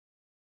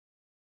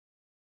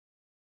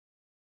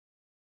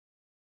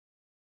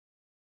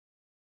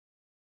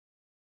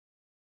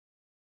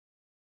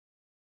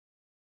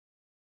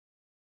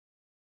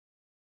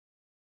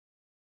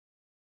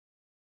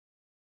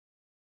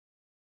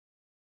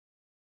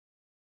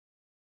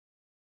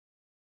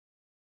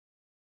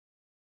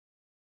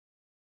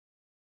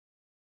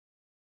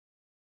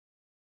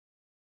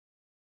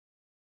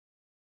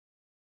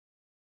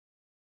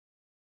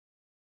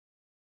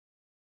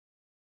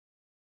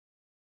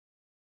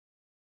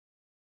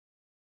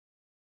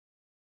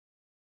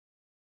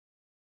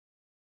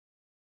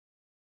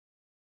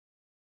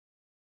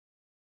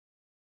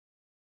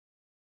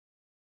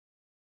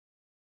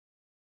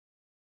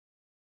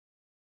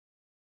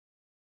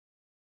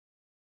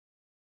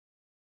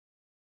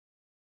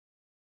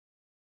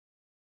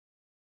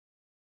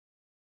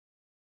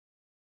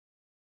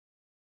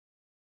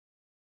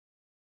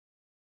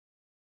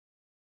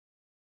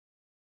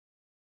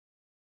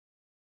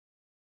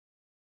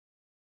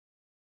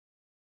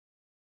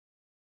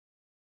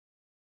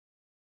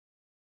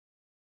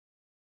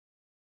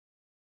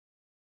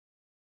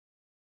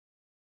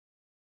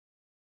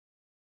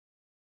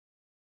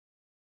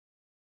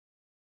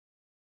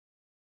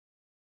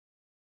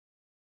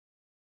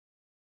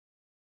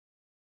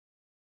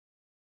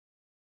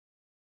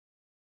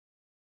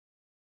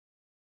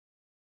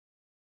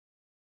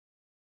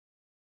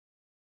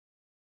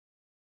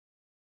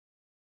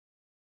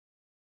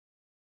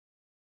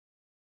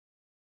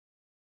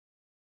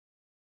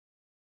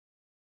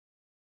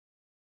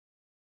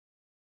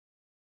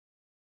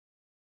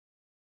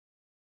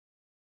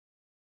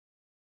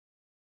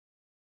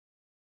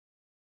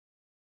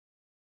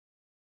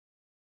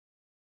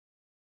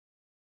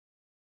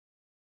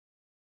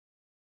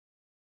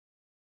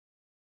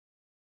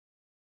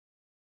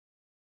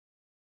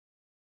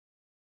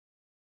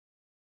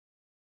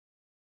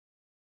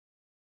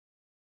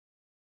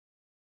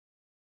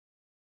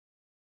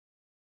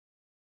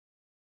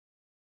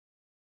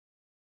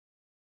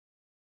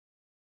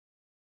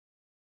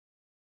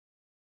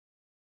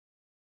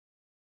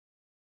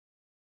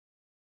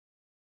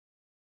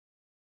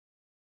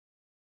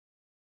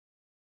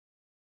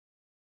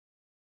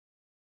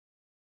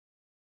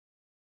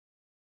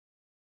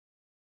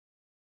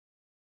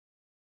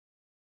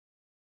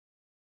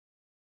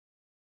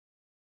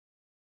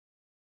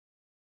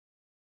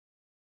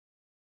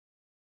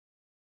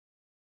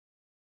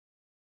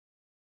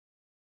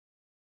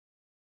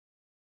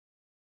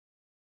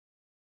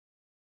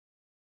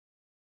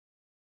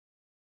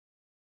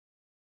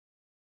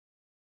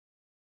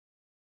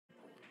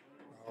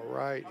All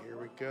right, here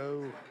we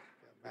go.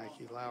 Got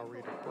Mackie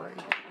Lowery to break.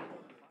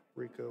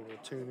 Rico will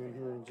tune in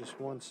here in just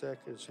 1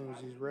 second as soon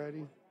as he's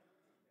ready.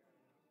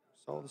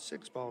 Saw the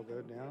 6-ball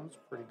go down. It's a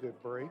pretty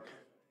good break.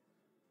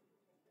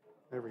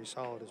 Every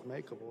solid is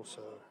makeable,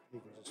 so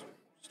you can just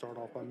start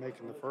off by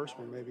making the first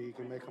one. Maybe you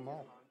can make them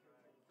all.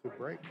 Good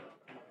break.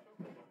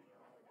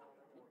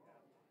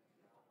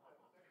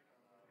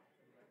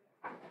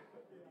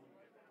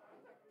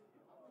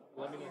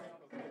 Let me know.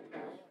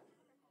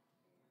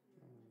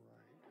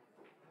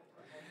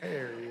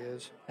 There he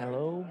is.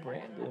 Hello,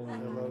 Brandon.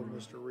 Hello,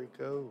 Mr.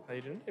 Rico. How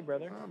you doing today,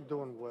 brother? I'm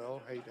doing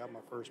well. Hate how my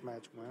first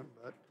match went,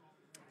 but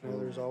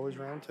there's always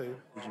round 2. Did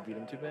you beat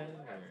him too bad?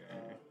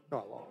 No,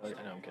 I lost. Oh,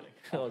 no, I'm kidding.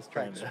 I was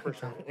trying to.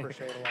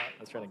 Appreciate it a lot. I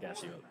was trying to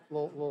gas you up. A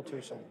little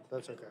too soon.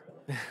 That's okay.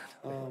 It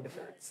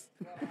hurts.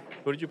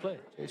 Who did you play?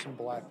 Jason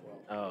Blackwell.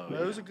 Oh,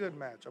 no, it was a good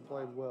match. I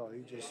played well.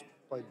 He just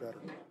played better.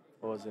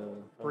 What was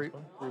it?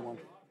 3-1.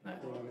 Nice.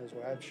 3-1 his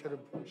way. I should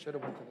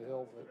have went to the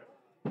hill,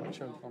 but I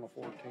chose on a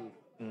 14.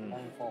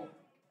 Long fault.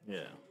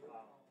 Yeah.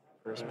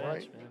 First match,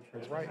 right, man.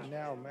 First right match.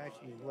 now,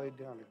 Mackie laid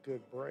down a good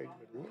break,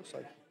 but it looks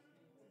like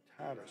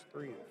he tied us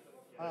 3 and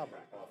 5 off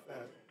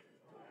that.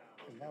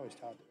 And now he's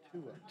tied to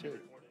 2 up, too.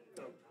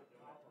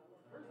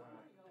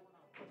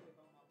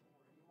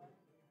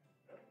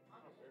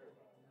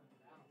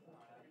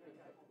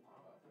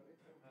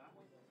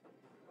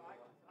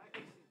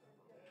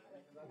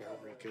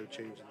 Got Rico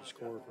changing the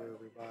score for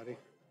everybody.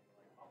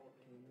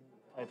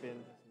 Type in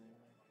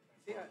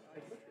his name.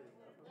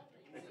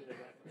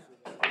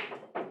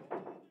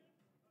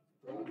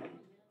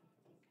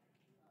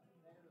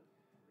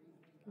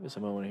 Give us a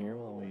moment here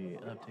while we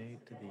update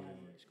the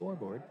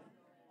scoreboard.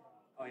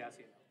 Oh, yeah, I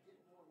see it.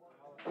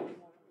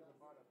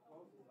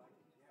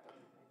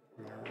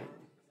 All right.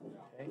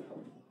 Okay.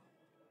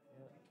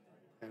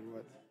 And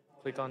what?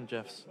 Click on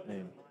Jeff's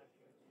name.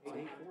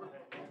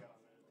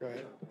 Go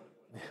ahead.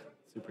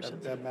 Super That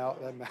sensitive. mouse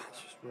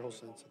is real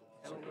sensitive.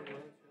 All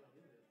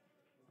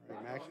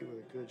right, Mackie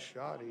with a good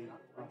shot. He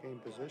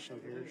regained position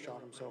here,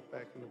 shot himself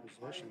back into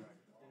position.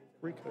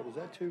 Rico, does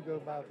that 2 go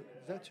by?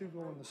 Does that 2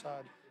 go on the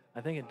side? I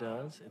think it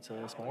does. It's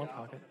a smaller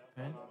pocket,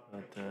 right?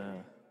 But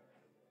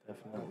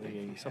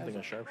definitely something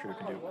a sharpshooter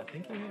can do. I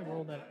think he may have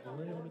rolled that a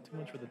little bit too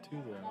much for the 2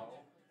 there.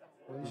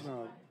 Well, he's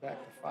going to back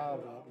the 5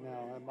 up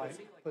now. I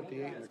might put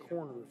the 8 in the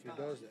corner if he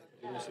does that.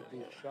 It is a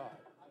deep shot.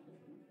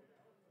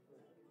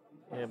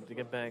 Yeah, but to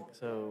get back,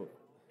 so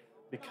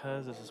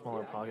because it's a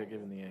smaller pocket,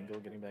 given the angle,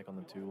 getting back on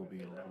the 2 will be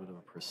a little bit of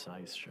a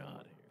precise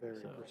shot here.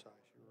 Very precise,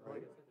 you're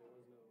right.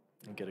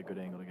 And get a good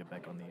angle to get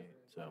back on the 8.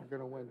 So You're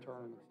going to win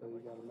tournaments, so you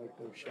got to make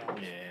those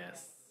shots.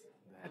 yes,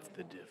 that's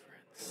the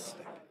difference.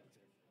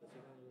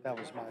 That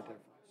was my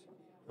difference.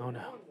 Oh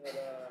no, it's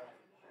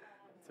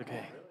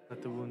okay.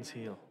 Let the wounds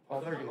heal.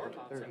 Oh, they're healed.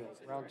 They're healed.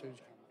 Round 2's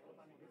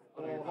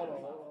coming.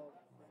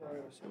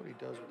 See what he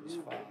does with his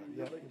 5.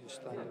 Yep, he just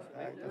stunned it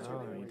back. That's Oh,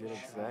 a he great did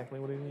shot. exactly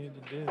what he needed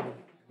to do.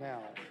 Now,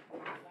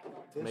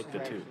 this Make is the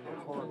 2. actually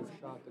a harder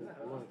shot than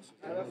it looks.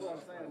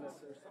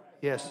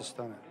 He has to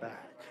stun it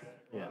back.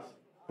 Yes.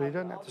 But he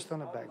doesn't have to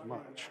stun it back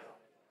much.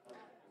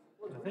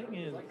 The thing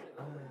is,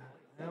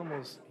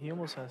 he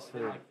almost has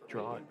to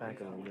draw it back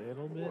a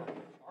little bit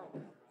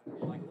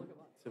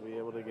to be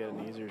able to get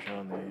an easier shot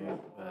on the 8.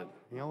 But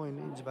He only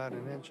needs about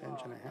an inch,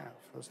 inch and a half.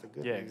 That's the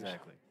good yeah, news.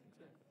 exactly.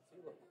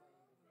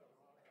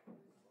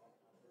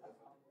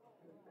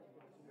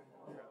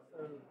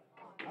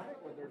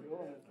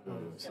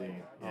 See,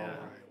 yeah, right.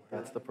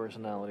 that's the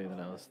personality that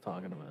I was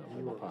talking about. You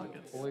Little were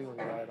pockets. completely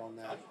right on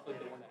that.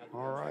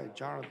 All right,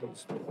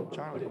 Jonathan's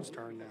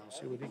turn now.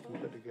 See what he can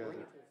put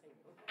together.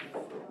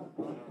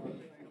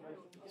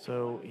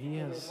 So he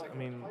has, I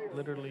mean,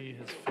 literally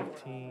his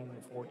 15,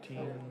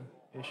 14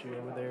 issue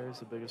over there is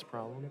the biggest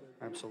problem.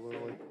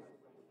 Absolutely.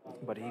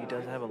 But he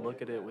does have a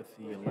look at it with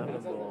the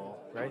 11 ball,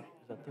 right?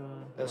 Is that the?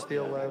 That's the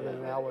 11,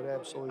 and I would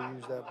absolutely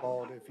use that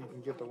ball if you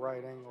can get the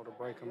right angle to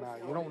break them out.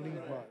 You don't need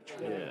much.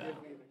 Yeah.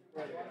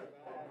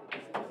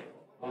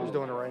 He's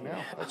doing it right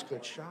now. That's a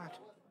good shot.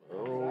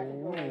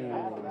 Oh.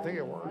 I think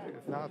it worked.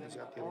 If not, he's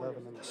got the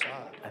 11 on the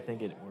side. I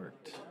think it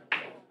worked.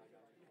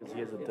 Because he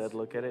has a dead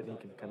look at it and he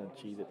can kind of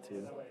cheat it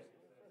too.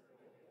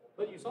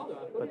 But you saw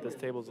that. But this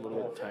table's a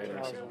little bit tighter.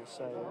 I was So. going to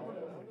say,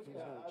 if he's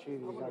going to cheat,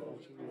 he's not going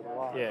to cheat it a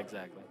lot. Yeah,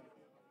 exactly.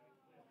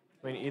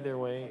 I mean, either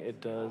way,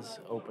 it does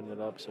open it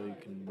up so you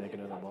can make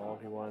another ball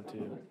if you wanted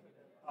to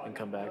and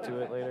come back to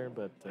it later,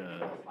 but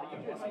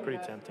it's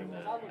pretty tempting to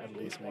at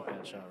least make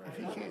that shot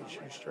If right. he can't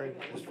shoot straight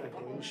with this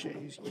 50,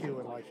 he's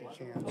queuing like he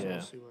can, so Yeah.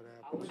 we'll see what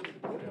happens.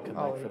 And come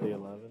Oh, back for the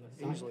 11.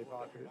 Easily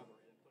pocketed.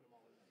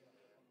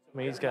 I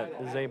mean, he's got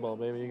his A ball,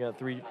 baby. You got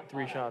three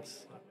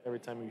shots every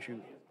time you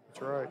shoot.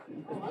 That's right.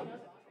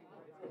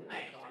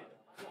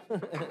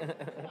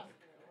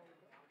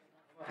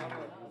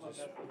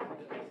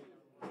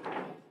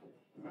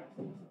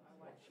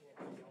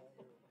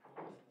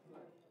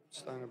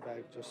 Just stun it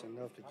back just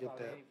enough to get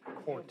that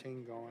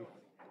 14 going.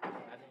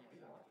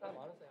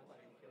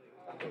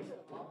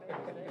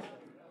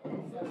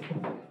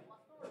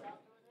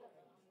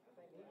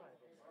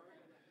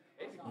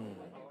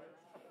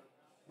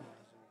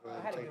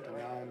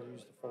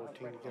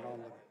 13 to get on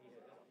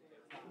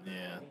the.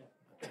 Yeah,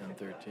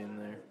 10-13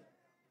 there.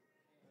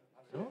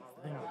 I don't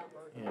think.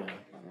 Yeah.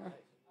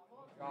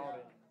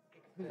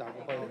 He's not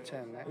gonna play the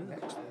 10 next,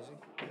 is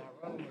he?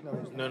 No,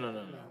 he's No, not.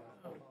 no.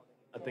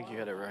 I think you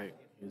had it right.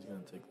 He was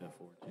going to take that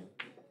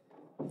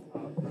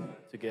 14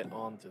 to get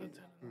onto the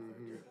 10.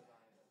 Mm-hmm.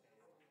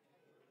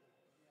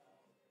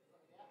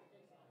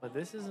 But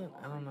this isn't.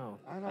 I don't know.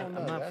 I don't know.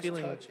 I'm not That's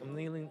feeling. touchy.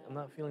 I'm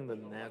not feeling the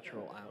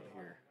natural out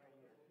here.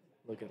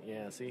 Looking.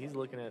 Yeah. See, he's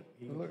looking at.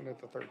 You're looking at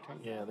the 13.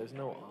 Yeah. There's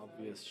no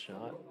obvious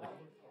shot. Like,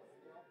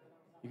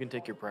 you can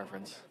take your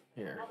preference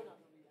here.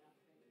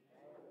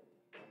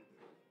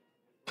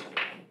 Yeah.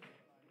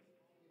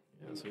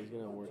 So he's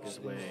gonna work his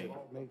Just needs way.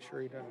 to make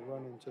sure he doesn't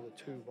run into the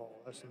 2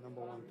 ball. That's the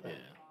number one thing.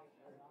 Yeah.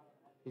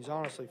 He's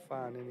honestly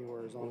fine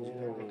anywhere as long as he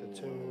doesn't get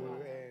the 2,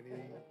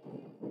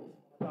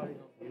 and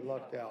he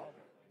lucked out.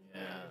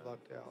 Yeah. He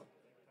lucked out.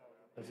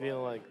 I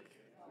feel like.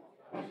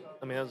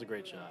 I mean, that was a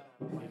great shot.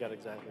 He got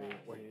exactly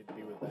where he needed to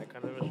be with that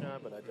kind of a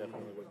shot, but I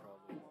definitely would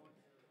probably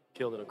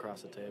killed it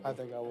across the table. I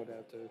think I would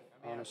have to,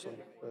 honestly.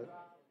 But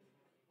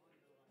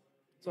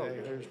It's all hey,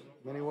 good. there's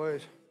many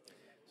ways.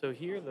 So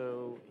here,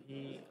 though,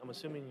 I'm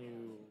assuming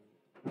you.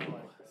 See,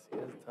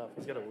 that's tough.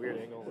 He's got a weird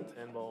angle on the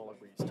 10 ball,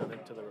 like where you stun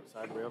it to the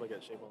side rail to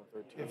get shape on the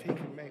 13. If he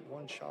can make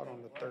one shot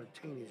on the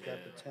 13, he's got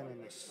the 10 on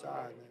the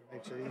side, and it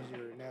makes it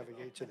easier to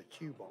navigate to the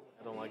cue ball.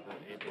 I don't like the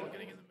 8 ball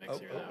getting in the mix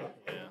here, though.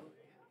 Yeah.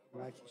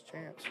 Mackie's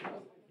chance.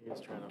 He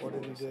was trying to. What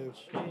did he do?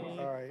 force some shape.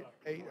 All right,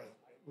 8.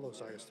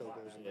 Looks like it still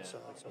goes in Yeah. the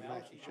side, so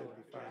Mackie should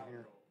be fine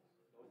here.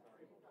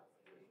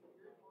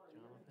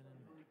 Jonathan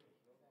and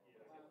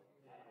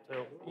Mackie. So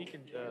he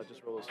can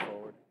just roll us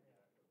forward.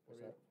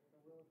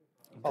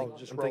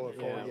 Just roll it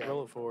forward. Yeah.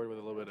 Roll it forward with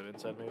a little bit of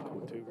inside, maybe come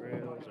with 2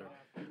 grams, or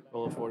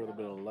roll it forward with a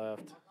bit of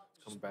left.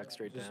 Come back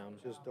straight down.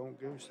 Just don't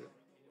goose it.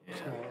 Yeah,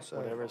 That's all I say.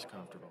 whatever's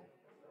comfortable.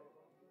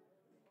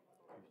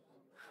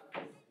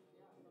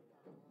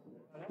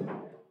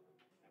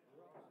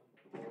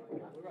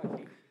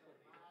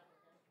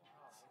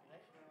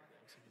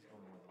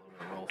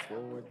 Roll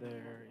forward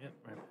there. Yep,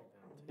 right back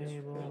down the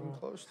Getting table.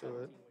 close to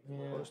it.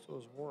 Yeah. Close to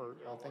his work.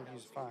 I think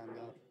he's fine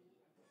now.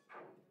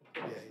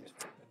 Yeah, he's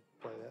fine.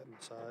 Play that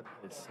inside.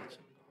 It's such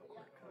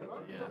an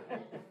awkward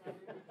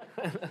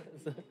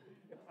cut. Yeah.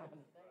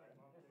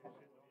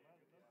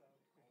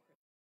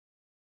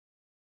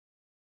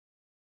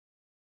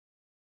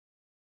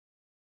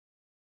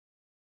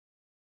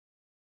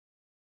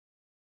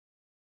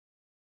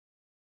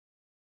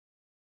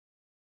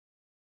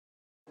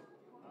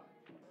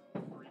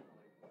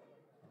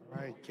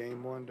 All right,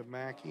 game 1 to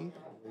Mackie.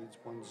 Leads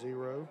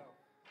 1-0.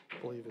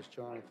 I believe it's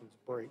Jonathan's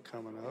break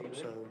coming up,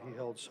 so he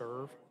held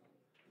serve.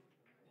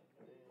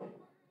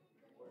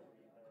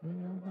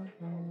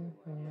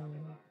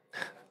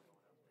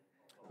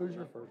 Who's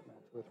your first match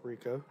with,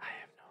 Rico? I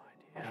have no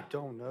You idea.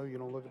 don't know? You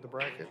don't look at the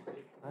bracket?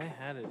 I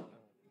had it.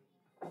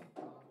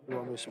 You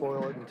want me to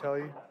spoil it and tell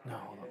you? No,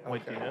 hold on.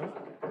 Wait, do you Okay. know?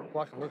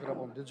 Well, I can look it up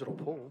on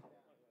DigitalPool.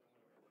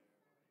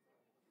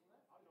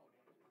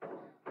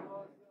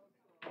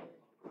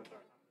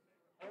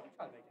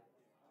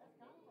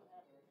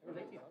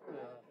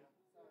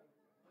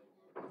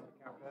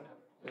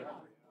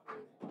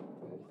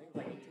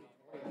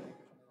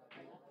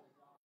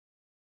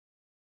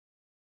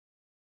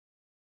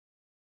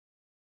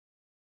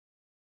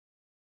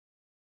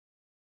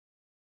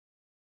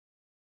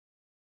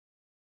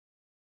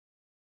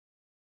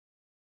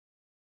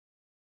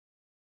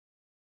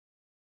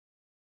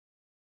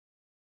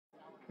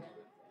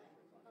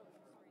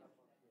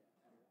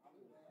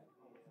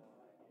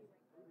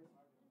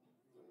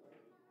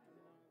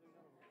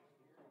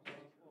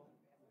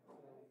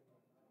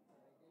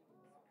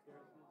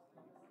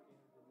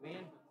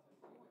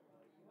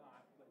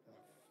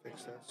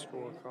 Fix that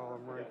score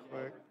column right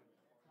quick.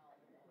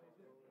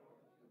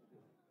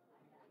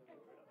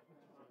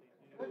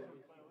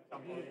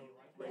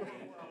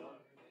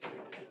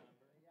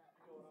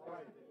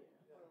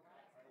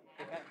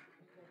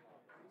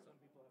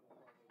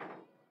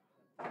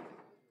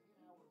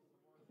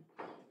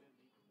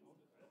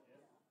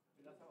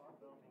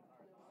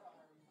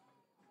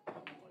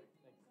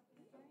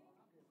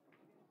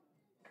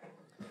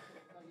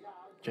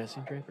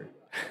 Jesse Draper.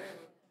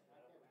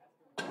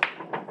 All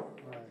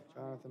right,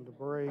 Jonathan to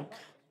break.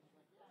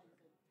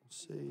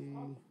 Let's see.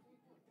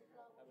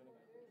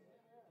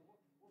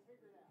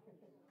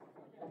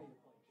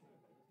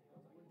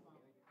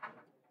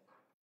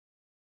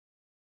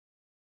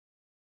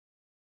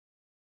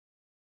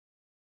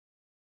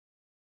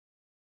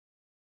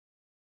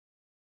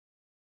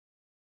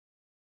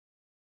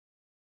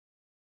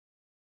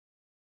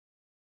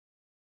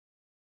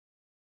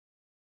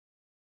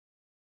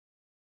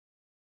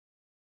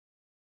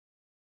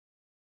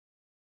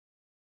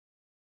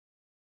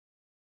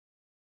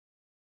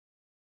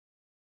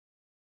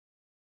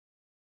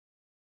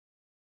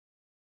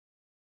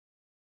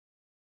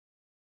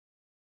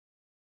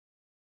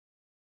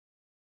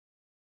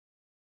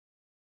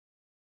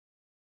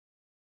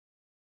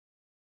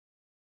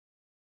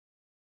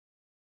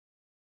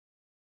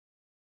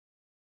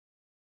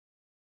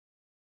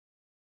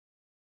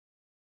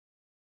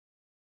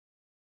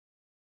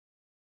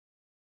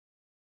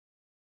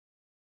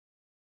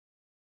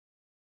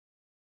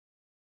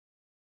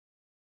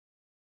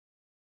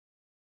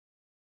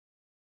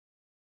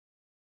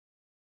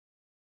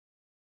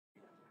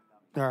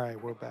 All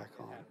right, we're back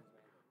on.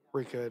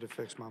 Rico to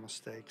fix my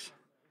mistakes.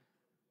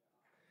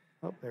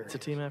 Oh, there It's he a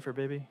team is. effort,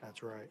 baby.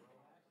 That's right.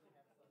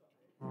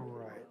 All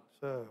right,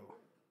 so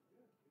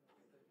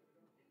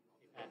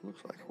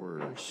looks like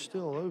we're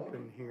still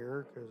open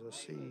here because I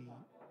see.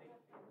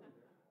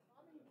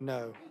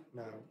 No,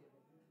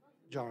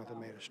 Jonathan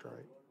made a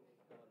strike.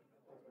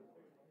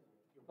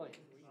 So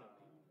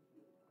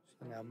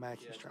now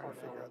Mackie's trying to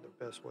figure out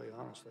the best way,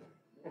 honestly.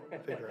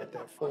 Figure out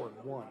that 4-1.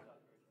 What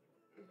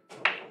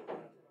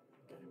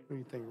do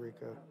you think,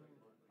 Rico?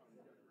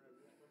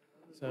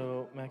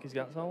 So Mackie's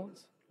got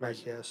solids?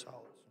 Mackie has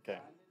solids. Okay.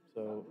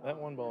 So that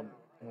one ball,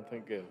 I don't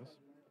think goes.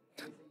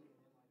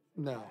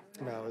 No.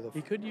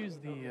 He could use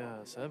the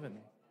 7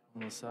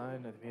 on the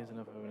side if he has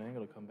enough of an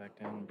angle to come back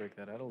down and break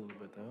that out a little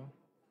bit, though.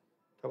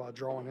 Talk about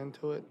drawing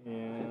into it.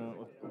 Yeah,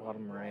 with the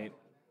bottom right.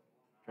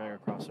 Drag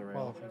across the rail.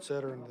 Well,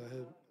 considering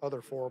the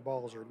other 4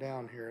 balls are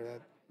down here,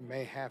 that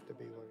may have to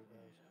be what it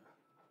does.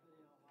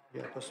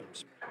 You gotta put some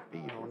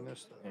speed on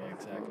this, though. Yeah,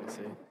 exactly.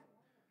 See?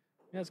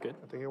 Yeah, that's good.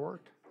 I think it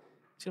worked.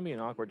 It's going to be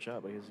an awkward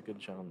shot, but he has a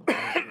good shot on the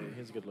he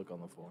has a good look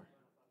on the 4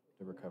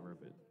 to recover a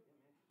bit.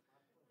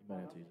 He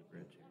might have to use a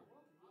bridge here.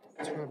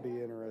 It's going to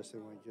be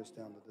interesting when he gets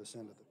down to this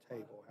end of the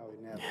table, how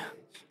he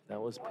navigates. That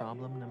was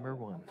problem number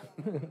 1.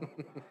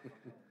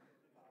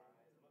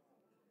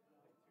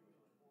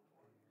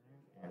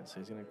 Yeah, so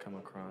he's going to come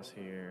across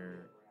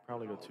here,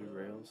 probably go 2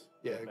 rails.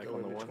 Yeah, back go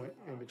on in the between,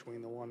 1. in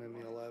between the 1 and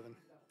the 11.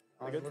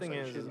 The good thing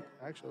is,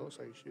 actually, it looks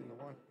like he's shooting the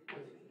 1.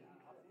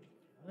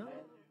 well,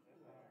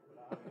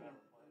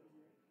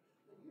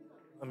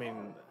 I mean,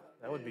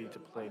 that would be to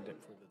play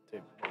for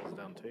the balls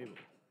down table.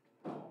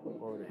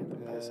 Or to hit the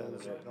piss out of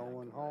It's it.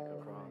 going Back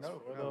home. across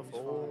No, for no, the he's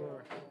fine.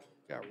 4.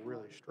 Got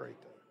really straight,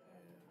 though.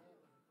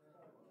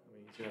 I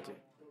mean, he's going to have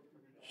to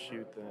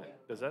shoot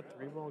that. Does that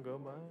 3 ball go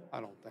by?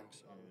 I don't think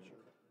so.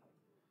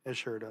 It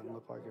sure doesn't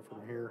look like it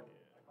from here.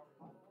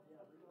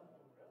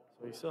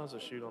 So he still has to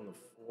shoot on the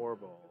 4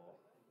 ball.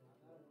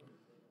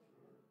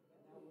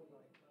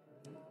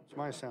 This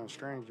might sound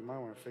strange. You might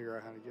want to figure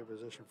out how to get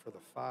position for the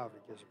 5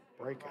 that gives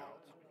a breakout.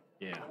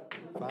 Yeah.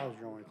 5's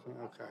drawing clean.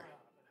 Okay.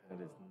 That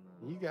is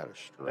You got a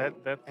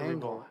straight that 3 angle.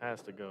 ball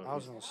has to go. I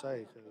was going to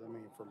say, because, I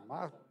mean, from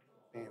my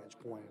vantage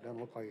point, it doesn't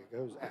look like it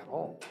goes at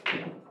all.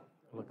 It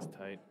looks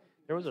tight.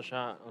 There was a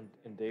shot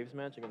in Dave's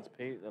match against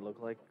Pate that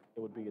looked like it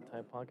would be a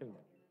tight pocket.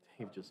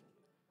 Dave just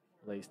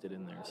laced it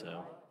in there,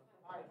 so.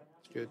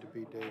 It's good to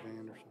be Dave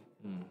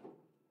Anderson.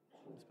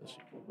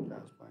 Especially.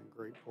 Guy's playing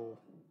great pool.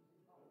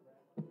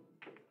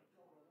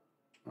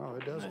 Oh,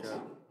 it does Nice.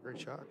 go. Great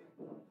shot.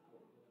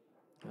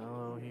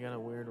 Oh, he got a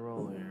weird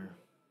roll here.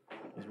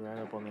 He's right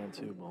up on that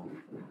 2 ball.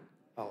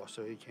 Oh,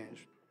 so he can't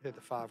hit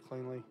the 5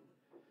 cleanly?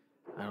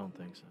 I don't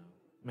think so.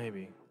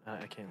 Maybe.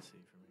 I can't see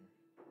from here.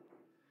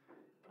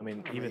 I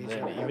mean, I mean, even he's then,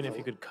 gonna even have if to-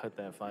 you could cut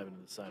that 5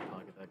 into the side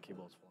pocket, that cue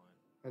ball's flying.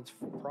 It's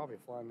probably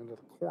flying into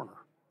the corner.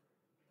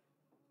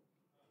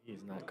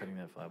 He's not cutting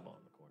that 5 ball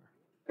in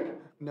the corner.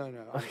 No,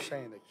 I'm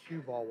saying the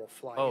cue ball will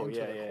fly Oh, into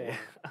yeah, the corner.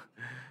 yeah.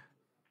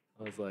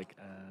 I was like,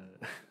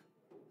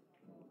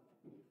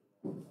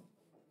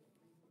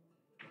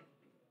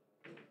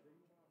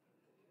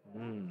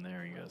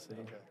 there you go. See?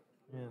 Okay.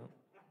 Yeah.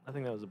 I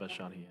think that was the best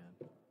shot he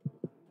had.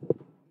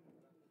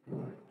 All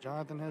right.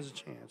 Jonathan has a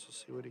chance.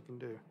 Let's see what he can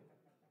do.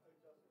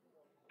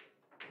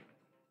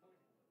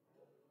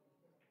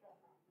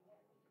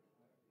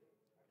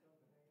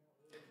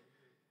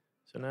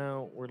 So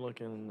now we're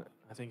looking,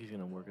 I think he's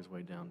going to work his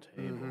way down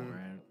table,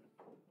 right?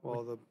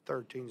 Well, the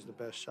 13's the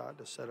best shot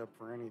to set up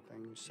for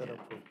anything. You set up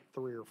for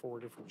 3 or 4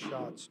 different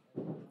shots.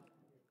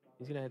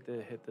 He's going to have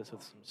to hit this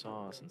with some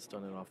sauce and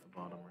stun it off the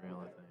bottom rail,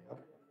 I think. Yep.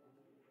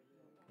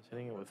 He's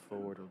hitting it with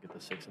forward, he'll get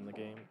the 6 in the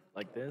game.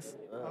 Like this?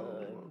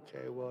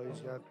 Okay, well,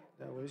 he's got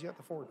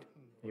the 14.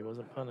 He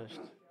wasn't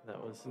punished. That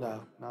was...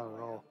 No, not at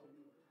all.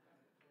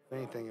 If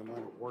anything, it might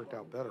have worked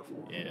out better for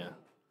him. Yeah.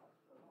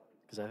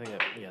 Because I think,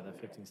 that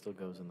 15 still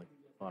goes in the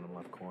bottom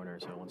left corner,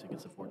 so once he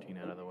gets the 14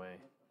 out of the way,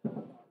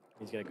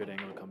 he's got a good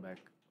angle to come back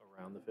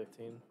around the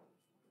 15.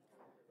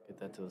 Get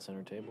that to the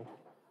center table.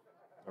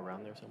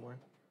 Around there somewhere.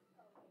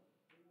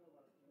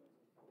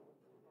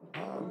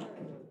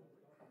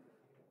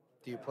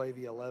 Do you play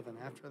the 11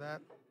 after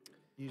that?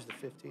 Use the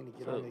 15 to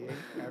get So, on the 8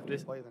 after you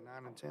play the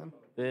 9 and 10?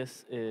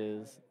 This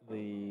is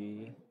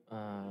the,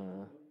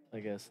 I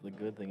guess, the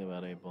good thing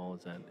about 8 ball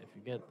is that if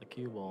you get the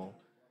cue ball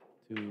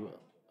to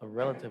a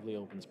relatively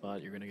open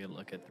spot, you're going to get a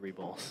look at 3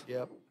 balls.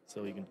 Yep.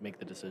 So you can make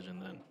the decision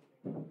then.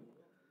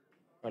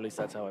 Or at least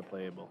that's how I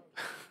play 8 ball.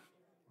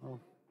 Well,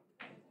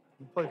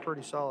 you play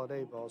pretty solid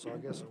 8 ball, so I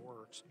guess it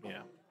works.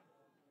 Yeah.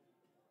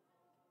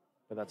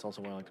 But that's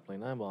also why I like to play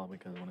 9 ball,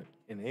 because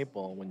in 8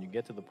 ball, when you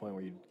get to the point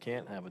where you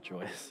can't have a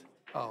choice,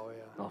 Oh,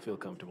 yeah. I'll feel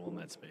comfortable in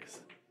that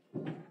space.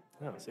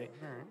 Oh, see?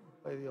 All right.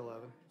 Play the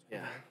 11.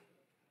 Yeah.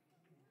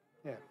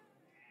 Yeah.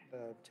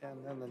 The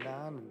 10, then the 9,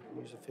 and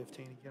use the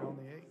 15 to get on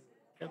the 8.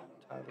 Yep.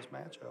 Tie this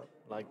match up.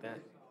 Like that.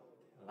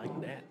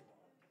 Like that.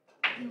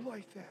 You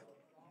like that?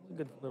 A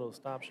good little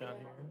stop shot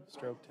here.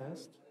 Stroke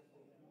test.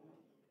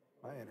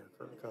 My inner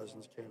Kirk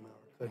Cousins came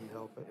out. I couldn't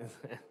help it.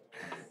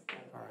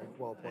 All right,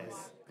 well played.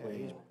 Nice. Yeah,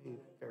 Clean. he's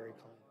very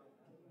clean.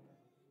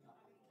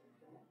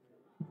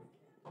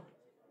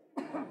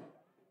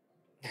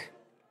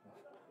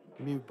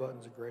 Mute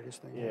button's the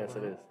greatest thing. Yes,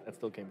 ever. it is. That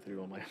still came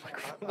through on my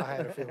microphone. I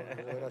had a feeling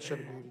it would. I should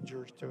have muted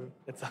yours too.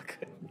 It's all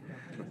good.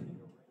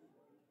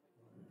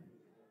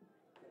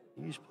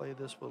 You used to play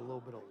this with a little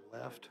bit of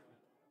left,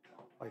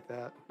 like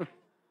that. All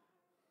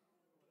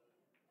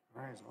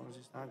right, as long as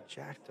he's not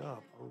jacked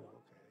up. Oh, okay,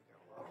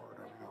 got a lot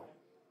harder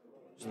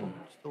now.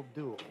 Still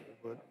doable,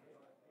 but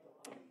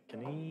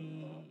Can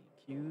he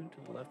cue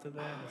to the left of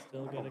that and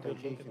still I get a don't good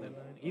think he look at can. that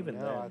line? Even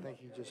no, then, I think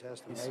he just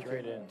has to he's make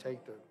straight it in. and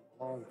take the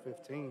long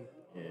 15.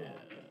 yeah.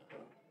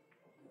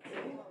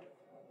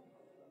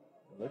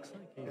 It looks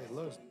like It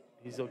looks.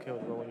 he's okay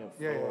with rolling it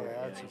Yeah, forward.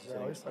 that's he's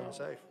exactly. He's sitting playing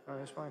still. safe. No,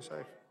 he's playing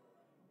safe.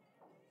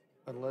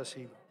 Unless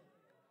he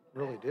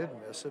really did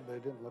miss it, but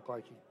it didn't look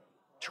like he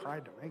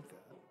tried to make that.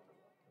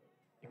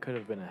 It could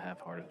have been a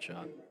half-hearted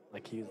shot.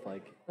 Like he's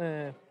like,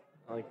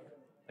 like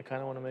I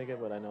kind of want to make it,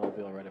 but I know I'll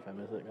be all right if I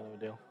miss it, kind of a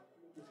deal.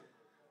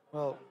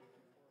 Well,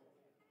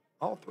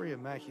 all three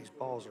of Mackie's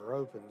balls are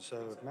open,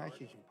 so if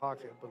Mackie can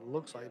pocket, but it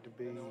looks like to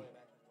be.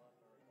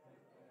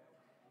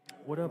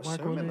 What up, Mark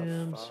assuming the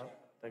Williams? five-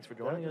 Thanks for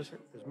joining us.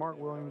 Is Mark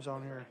Williams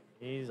on here?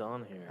 He's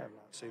on I here. have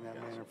not seen that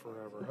man in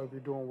forever. Hope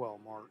you're doing well,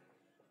 Mark.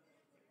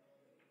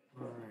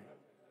 All right.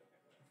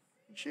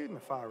 You shooting the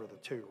 5 or the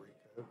 2,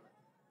 Rico?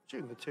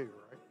 Shooting the 2,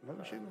 right? No,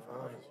 you're shooting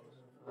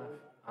the 5.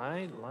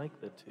 I like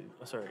the 2.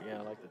 Oh, sorry, yeah,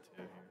 I like the 2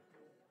 here.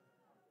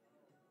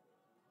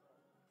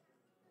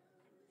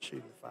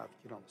 Shooting the 5 to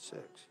get on the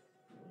 6.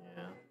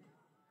 Yeah.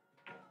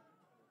 Wow,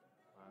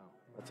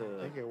 that's I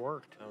think a it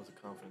worked, that was a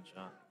confident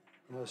shot.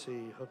 unless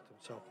he hooked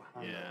himself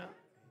behind it. Yeah.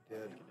 He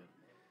did.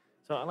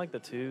 So I like the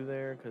 2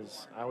 there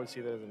because I would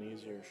see that as an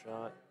easier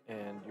shot,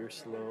 and you're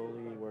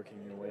slowly working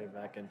your way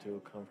back into a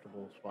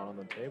comfortable spot on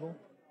the table.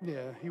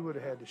 Yeah, he would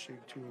have had to shoot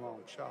 2 long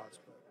shots,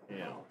 but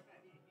Yeah.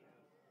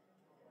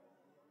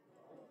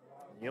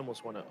 You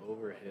almost want to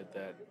overhit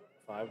that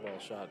 5-ball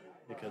shot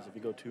because if you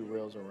go 2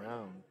 rails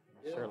around,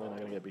 you're certainly not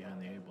going to get behind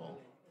the 8-ball.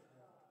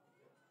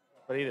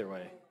 But either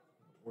way,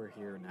 we're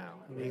here now.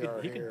 We He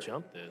are could here.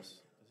 jump this.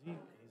 He's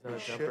not he a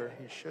jumper.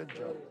 he should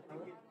jump.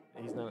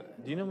 He's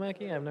not. Do you know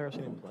Mackie? I've never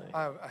seen him play.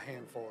 I have a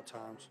handful of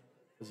times.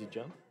 Does he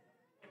jump?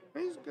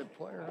 He's a good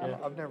player. Yeah.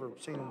 I've never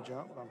seen him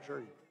jump, but I'm sure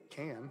he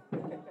can.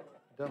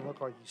 Doesn't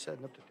look like he's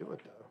setting up to do it,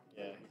 though.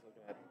 Yeah,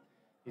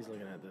 he's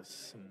looking at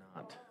this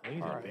not. I think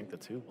he's All gonna right. bank the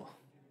 2-ball.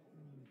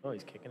 Oh,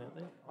 he's kicking it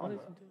there. What is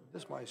he doing?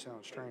 This might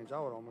sound strange. I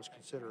would almost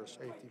consider a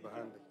safety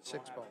behind the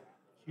 6-ball.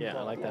 Yeah,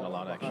 I like that a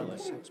lot, Behind the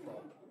actually.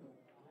 6-ball.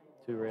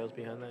 2 rails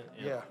behind that.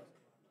 Yeah.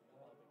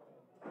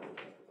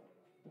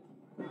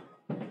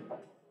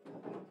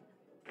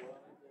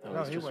 Oh, No,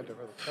 he's he just- went there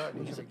for the cut.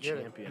 He's he's going a to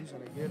get champion. it. He's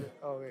going to get it.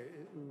 Oh,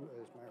 ooh,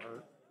 this might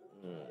hurt.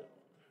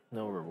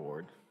 No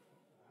reward.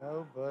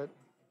 No, but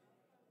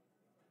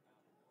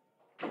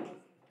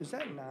is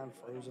that 9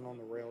 frozen on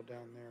the rail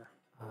down there?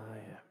 I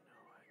have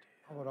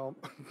I would all.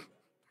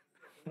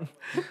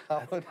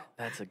 I would.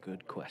 That's a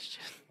good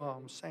question. Well,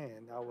 I'm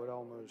saying I would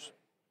almost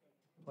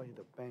play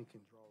the bank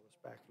and draw this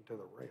back into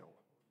the rail.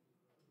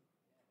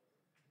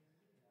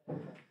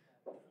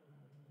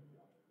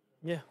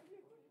 Yeah.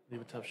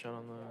 Leave a tough shot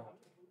on the.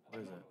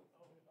 What is it?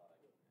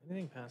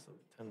 Anything past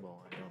the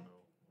 10-ball, I don't know.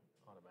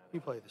 He Automatically.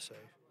 played the safe.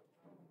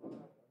 Yeah,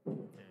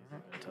 he's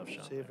leaving a tough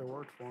shot. See if there. it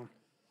worked for him.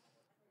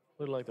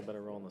 Would like the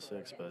better roll on the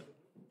 6, but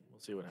we'll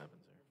see what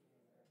happens here.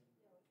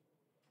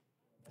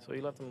 So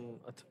you left him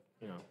a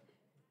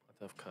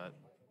tough cut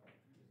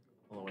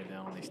all the way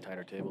down on these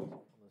tighter tables. On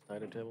this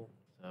tighter table.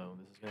 So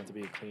this is gonna have to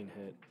be a clean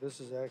hit. This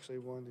is actually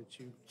one that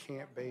you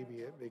can't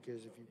baby it,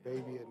 because if you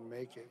baby it and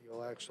make it,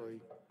 you'll actually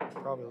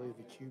probably leave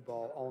the cue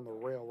ball on the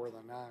rail where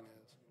the 9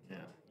 is. Yeah.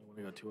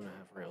 You want to go 2.5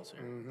 rails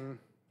here. Mm-hmm.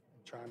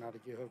 Try not to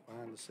get hooked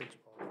behind the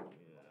 6-ball.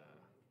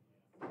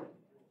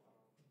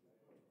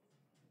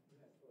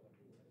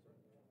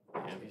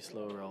 Yeah, if you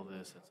slow roll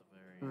this, that's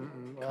a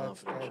very Well,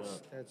 confident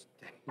shot. that's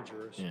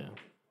dangerous. Yeah.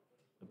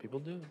 But people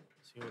do.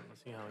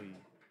 Let's see how he.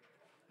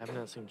 I have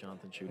not seen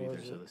Jonathan shoot What either,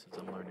 is so it? this is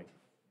I'm learning.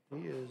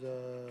 He is,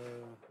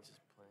 He's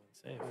just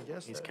playing safe. I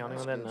guess He's that- counting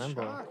that's on a that good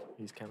 9 ball. shot.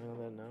 He's counting on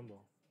that 9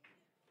 ball.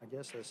 I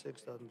guess that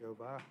 6 doesn't go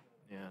by.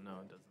 Yeah, no,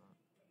 it does not.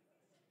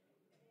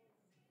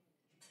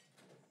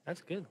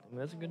 That's good. I mean,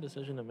 that's a good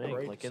decision to make.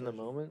 Great Like in the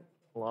decision. moment,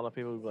 a lot of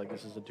people would be like,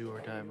 "This is a do or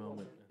die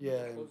moment."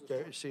 Yeah, and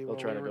see They'll what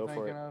try we to were go for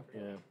thinking it. of?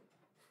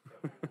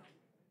 Yeah.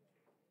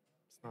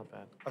 It's not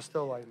bad. I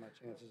still like my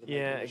chances of making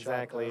Yeah, the shot,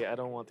 exactly. though. I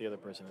don't want the other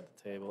person at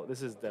the table.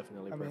 This is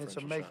definitely I mean, it's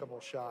a preferential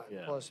makeable shot.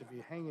 Yeah. Plus, if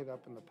you hang it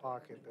up in the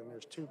pocket, then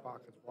there's 2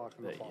 pockets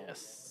blocking the ball.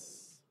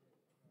 Yes.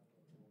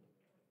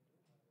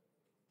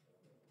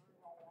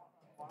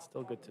 It's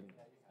still good to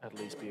at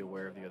least be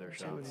aware of the other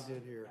See what shots. he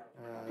did here.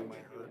 It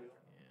might hurt.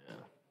 Yeah.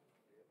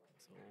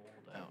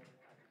 Sold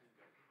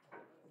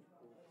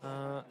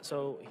out.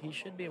 So he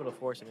should be able to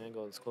force an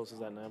angle as close as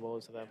that 9 ball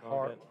is to that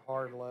Hard, pocket.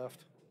 hard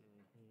left.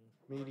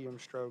 Medium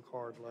stroke,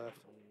 hard left.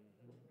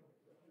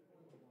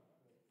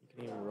 You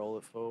can even roll it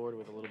it forward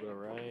with a little bit of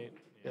right.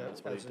 Yeah,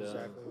 That's what that's he does.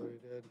 exactly what he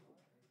did.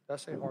 Did I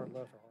say hard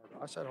left or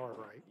hard? I said hard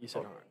right. You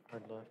said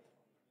hard left.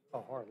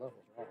 Oh, hard left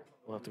was wrong.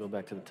 We'll have to go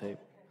back to the tape.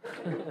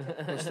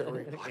 Instant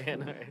replay. Yeah,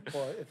 no, right.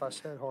 Well, if I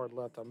said hard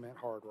left, I meant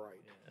hard right.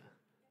 Yeah.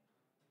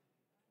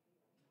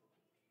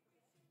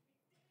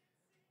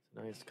 So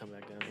now he has to come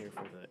back down here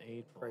for the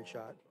 8 ball. Great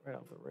shot. Right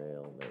off the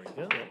rail. There we go.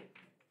 That was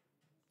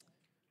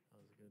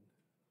a good,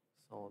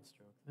 solid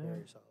stroke there.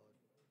 Very solid.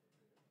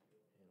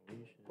 And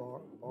we should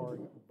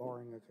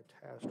Barring a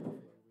catastrophe, we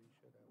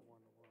should have 1-1.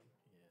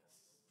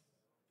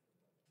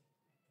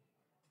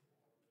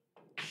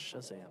 Yes.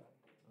 Shazam.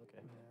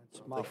 Okay. Yeah,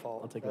 it's my fault.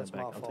 I'll take That's it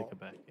back. my I'll fault. take it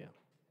back. Yeah.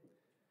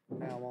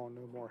 Now I'm on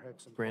no more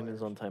Hexen. Brandon's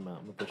players. on timeout.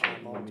 I'm gonna put you. I'm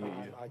I'm on gonna mute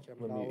time. you. I'm I'm not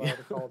gonna mute allowed you.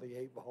 to call the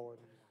 8 ball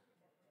anymore.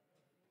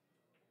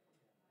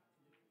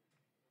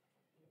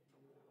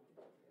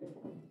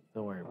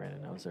 Don't worry,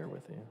 Brandon. I was there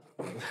with you.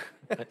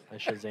 I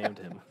Shazammed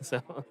him.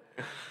 So.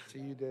 So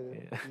you did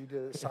it. Yeah. You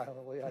did it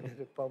silently. I did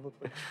it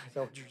publicly. Is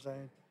that what you're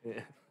saying?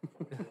 Yeah.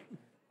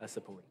 I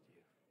supported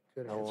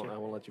you. Good I answer.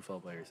 won't let you fall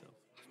by yourself.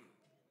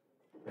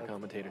 We're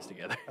commentators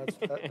together.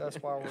 That's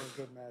why we're a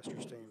good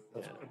Masters team.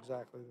 That's Yeah.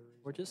 exactly the reason.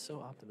 We're just so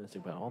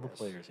optimistic about all the Yes.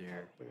 players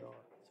here. We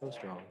are. So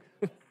strong.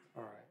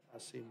 All right. I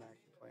see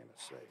Mackie playing it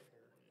safe here.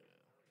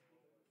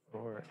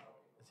 Or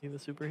is he the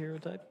superhero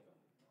type?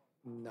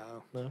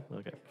 No. No?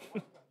 Okay.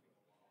 Was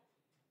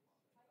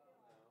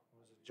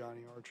it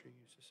Johnny Archer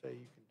used to say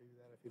you can do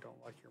that if you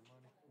don't like your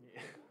money?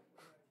 Yeah.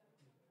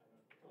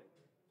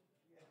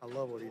 I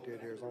love what he did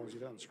here as long as he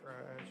doesn't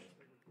scratch.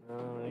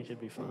 No, he should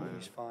be fine.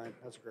 He's fine.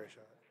 That's a great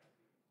shot.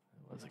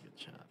 That was a good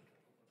shot.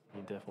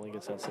 He definitely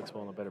gets that 6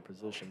 ball in a better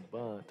position,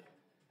 but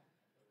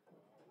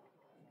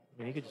I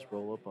mean, he could just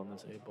roll up on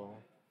this 8 ball.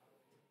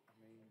 I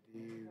mean, do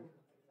you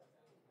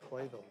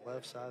play the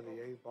left side of the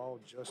 8 ball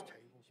just table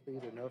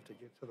speed enough to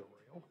get to the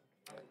rail?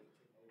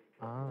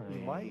 You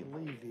might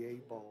leave the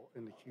 8 ball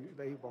in the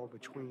 8 ball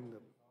between the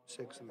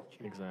 6 and the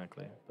cube.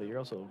 Exactly, but you're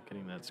also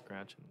getting that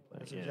scratch in play.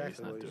 That's Yeah, exactly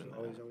he's not what he's doing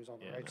doing. that. He's on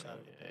the Yeah, right no, side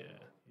of the yeah, table.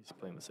 yeah. He's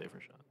playing the safer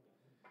shot.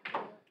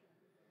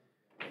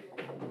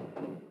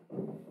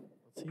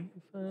 Let's see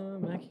if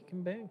Mackie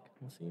can bank.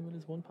 Let's see what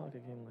his one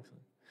pocket game looks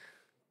like.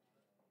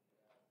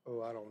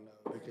 Oh, I don't know,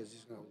 because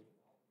he's going to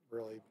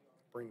really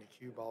bring the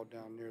cue ball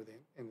down near the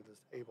end of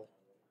this table.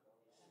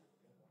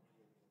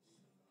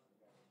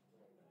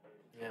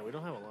 Yeah, we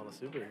don't have a lot of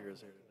superheroes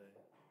here today.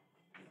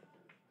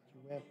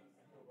 You win.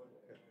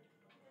 Good.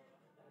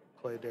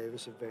 Clay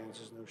Davis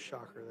advances, no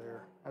shocker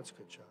there. That's a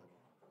good shot.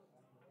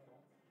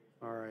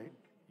 All right.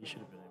 He should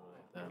have been able to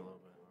hit that a little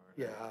bit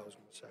harder. Yeah, I was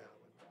going to say I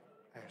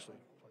would actually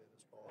play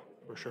this ball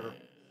for sure.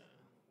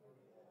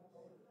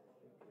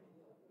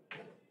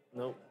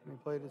 Nope. He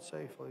played it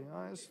safely.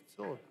 It's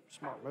still a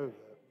smart move,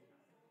 though.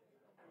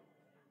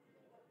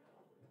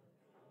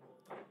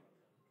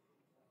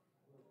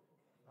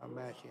 I'm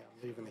Mackie.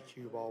 I'm leaving the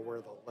cue ball where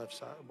the left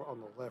side, on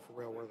the left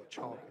rail where the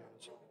chalk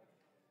is.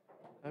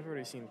 I've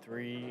already seen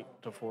 3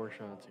 to 4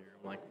 shots here.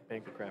 I'm like,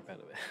 bank the crap out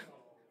of it.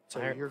 So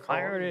Fire- you're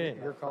fire calling, it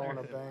in. You're calling a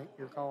Fire it in. bank.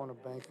 You're calling a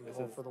bank and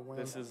going for the win.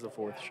 This is the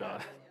 4th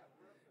shot.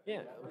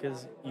 Yeah,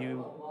 because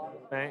you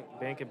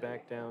bank it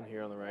back down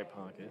here on the right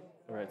pocket,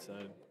 the right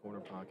side corner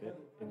pocket,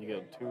 and you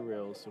get 2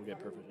 rails, so we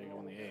get perfect angle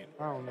on the 8.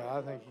 I don't know.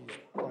 I think he's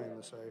playing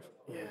the safe.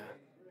 Yeah,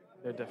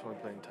 they're definitely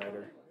playing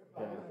tighter.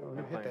 Yeah, Oh, they're you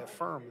hit playing- that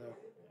firm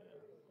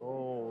though.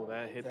 Oh,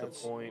 that hit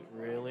That's- the point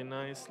really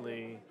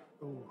nicely.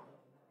 Ooh.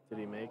 Did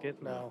he make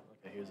it? No.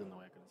 Okay, he was in the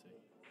way. I couldn't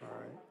see. All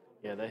right.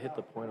 Yeah, that hit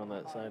the point on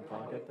that side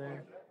pocket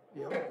there.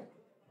 Yep.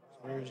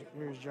 So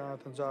here's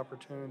Jonathan's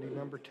opportunity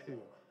number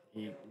 2.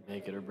 He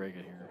make it or break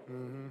it here.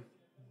 Mm-hmm.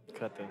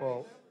 Cut the.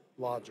 Well,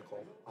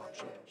 logical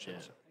option. I should Yeah.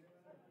 say.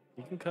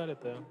 He can cut it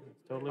though.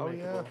 It's totally Oh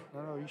makeable.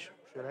 yeah. No, you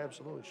should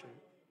absolutely shoot.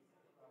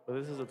 But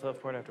this is a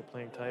tough part after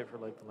playing tight for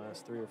like the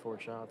last 3 or 4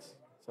 shots.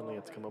 Suddenly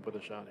it's come up with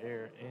a shot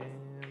here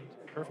and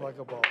perfect. Like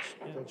a boss.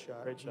 Yeah, Good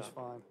shot. great He's shot.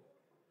 fine.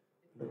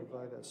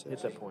 Everybody that Hit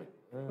six. that point.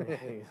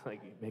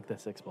 Like make that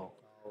 6 ball.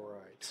 All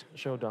right.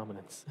 Show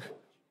dominance.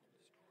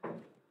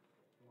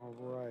 All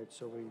right.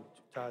 So we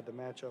tied the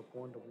matchup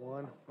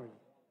 1-1.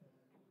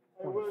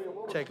 We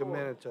want to take a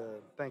minute to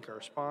thank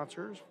our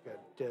sponsors. We've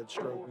got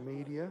Deadstroke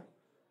Media,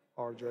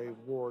 RJ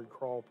Ward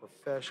Crawl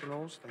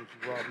Professionals. Thank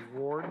you, Robbie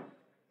Ward.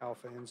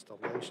 Alpha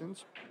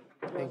Installations,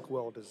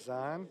 Inkwell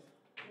Design,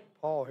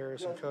 Paul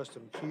Harrison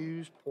Custom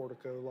Cues,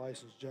 Portico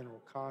Licensed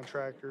General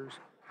Contractors,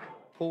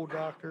 Pool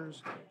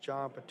Doctors,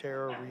 John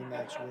Patera,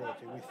 Remax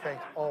Realty. We thank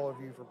all of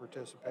you for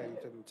participating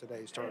in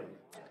today's tournament.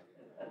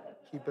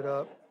 Keep it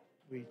up.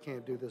 We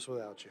can't do this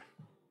without you.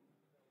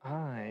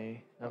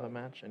 I have a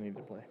match I need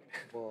to play.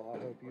 Well, I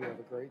hope you have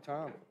a great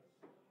time.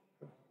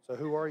 So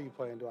who are you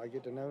playing? Do I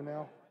get to know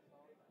now?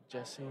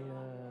 Jesse,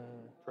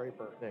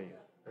 Draper. there you go.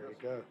 There you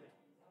go.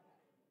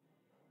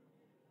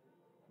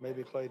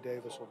 Maybe Clay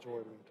Davis will join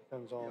me.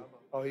 Depends on.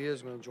 Oh, he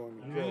is going to join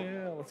me. Good.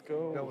 Yeah, let's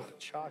go. Go with the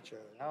cha-cha.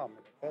 Now I'm in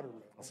a better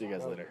mood. I'll see you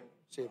guys later.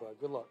 See you, bud.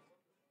 Good luck.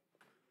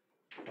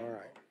 All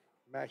right.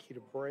 Mackie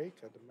to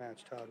break. Got the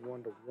match tied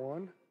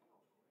 1-1.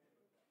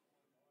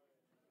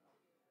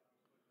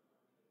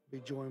 Be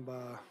joined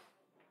by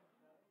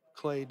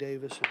Clay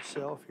Davis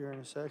himself here in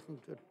a second.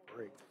 Good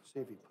break.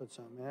 See if he puts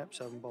something up.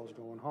 7 balls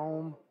going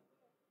home.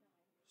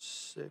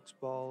 6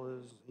 ball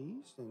is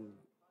east and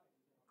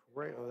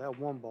great. Oh, that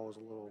 1 ball is a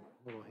little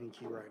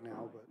hinky right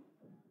now, but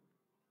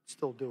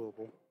still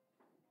doable.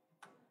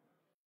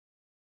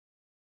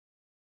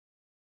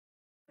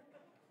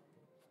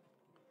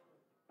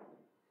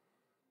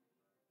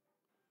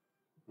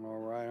 All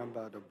right, I'm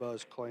about to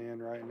buzz Clay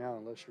in right now,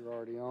 unless you're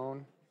already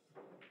on.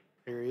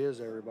 Here he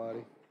is,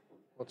 everybody.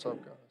 What's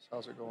up, guys?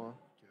 How's it going?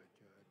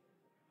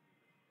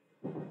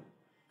 Good.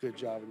 Good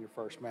job in your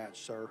first match,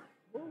 sir.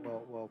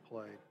 Well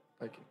played.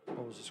 Thank you.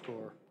 What was the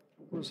score?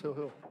 It was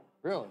Hill.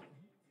 Really?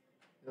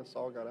 Yeah,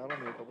 Saul got out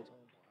on me a couple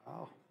times.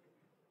 Wow.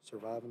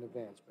 Survive in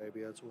advance,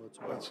 baby. That's what it's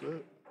about. That's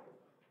it.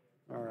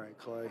 All right,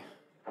 Clay.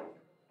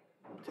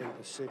 Take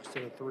the 6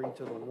 to the 3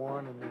 to the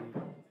 1, and then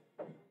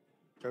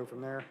go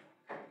from there.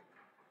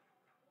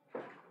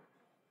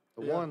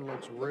 The Yeah, 1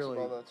 looks really.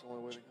 That's the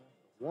only way to go.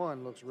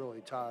 1 looks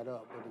really tied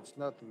up, but it's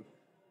nothing.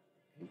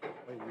 Wait,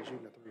 he's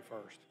shooting a 3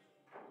 first.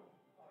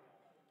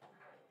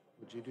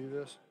 Would you do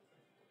this?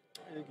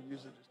 Yeah, you could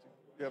use it just to.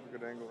 You have a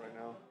good angle right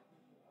now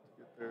to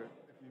get there.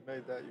 If you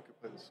made that, you could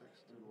play the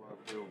 6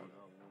 too.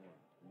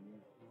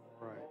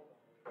 All right.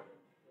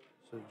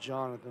 So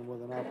Jonathan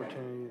with an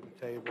opportunity at the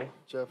table.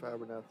 Jeff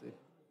Abernathy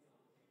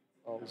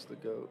is the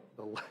GOAT.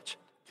 The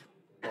legend.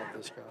 Love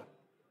this guy.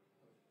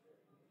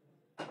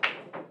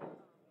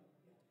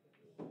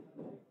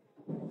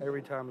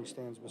 Every time he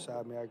stands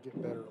beside me, I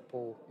get better at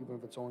pool, even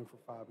if it's only for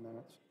 5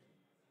 minutes.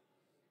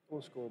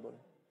 What score, buddy?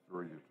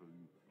 3 to 2.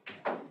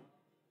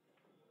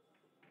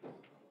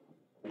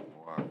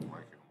 Boy, I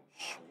make him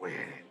sweat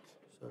it.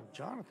 So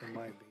Jonathan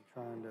might be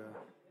trying to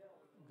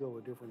go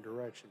a different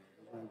direction here.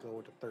 He's going to go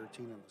with the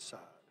 13 on the side.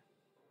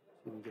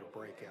 See if we can get a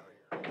breakout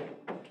here.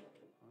 Well,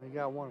 he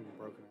got one of them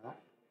broken out.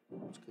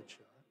 That's a good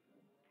shot.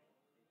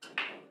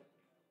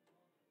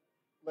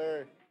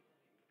 Larry.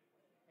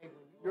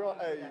 You're on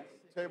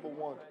table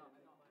 1.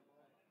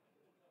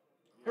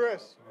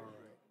 Chris. All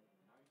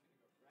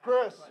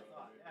right. Chris.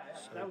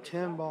 So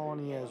 10 ball,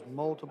 and he has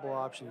multiple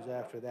options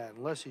after that,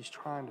 unless he's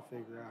trying to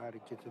figure out how to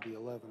get to the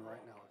 11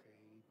 right now.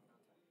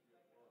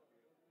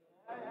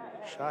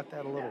 Okay, he shot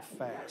that a little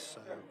fast,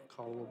 so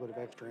caught a little bit of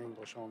extra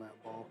English on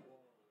that ball.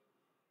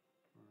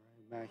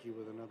 All right, Mackie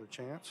with another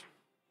chance.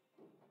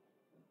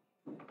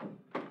 See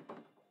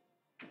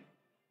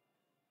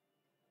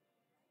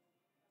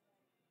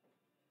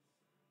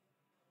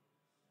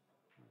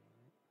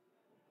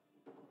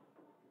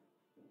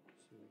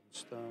if we can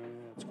stun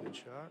it. That's a good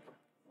shot.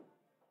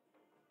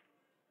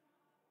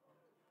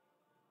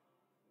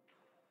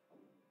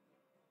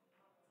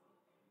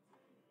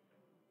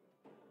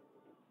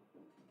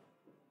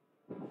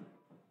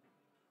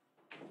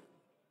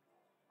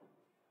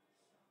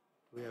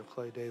 We have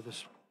Clay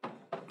Davis.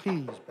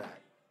 He's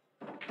back.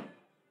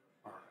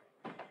 All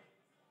right.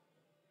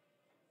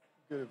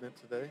 Good event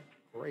today.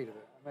 Great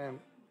event. Man,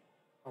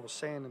 I was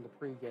saying in the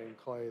pregame,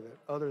 Clay, that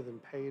other than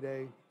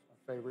payday, it's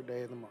my favorite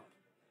day of the month.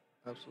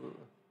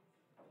 Absolutely.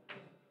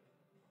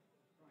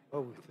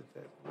 Oh,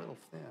 that little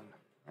thin.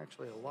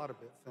 Actually, a lot of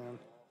bit thin.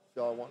 If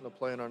y'all wanting to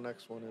play in our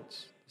next one,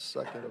 it's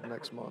the 2nd of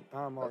next month.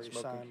 I'm already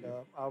That's Smoking signed Cube.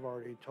 up. I've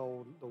already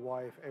told the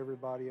wife,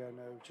 everybody I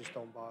know, just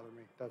don't bother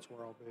me. That's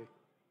where I'll be.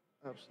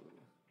 Absolutely.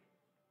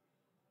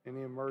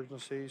 Any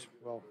emergencies?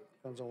 Well,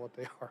 depends on what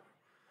they are.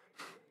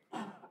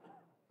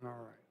 All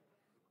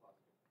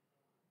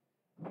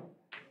right.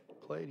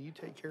 Clay, do you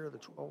take care of the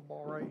 12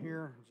 ball right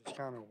here? Just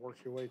kind of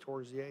work your way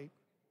towards the 8?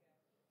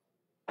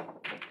 Yeah,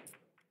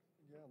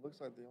 it looks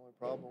like the only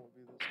problem would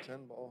be this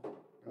 10 ball.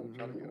 Gotta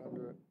try to get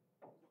under it.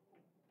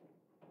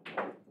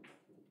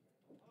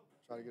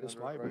 Try to get This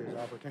under might it be right his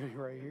here. opportunity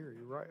right here.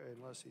 You're right,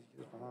 unless he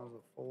gets behind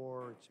the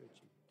 4 and see what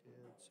you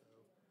did. So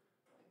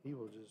he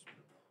will just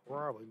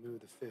probably move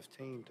the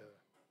 15 to,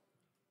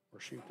 or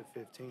shoot the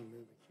 15,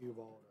 move the cue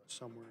ball to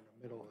somewhere in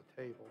the middle of the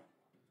table,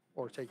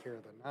 or take care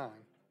of the 9.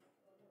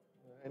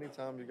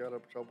 Anytime you got a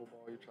trouble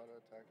ball, you try to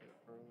attack it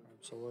early.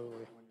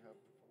 Absolutely. When you have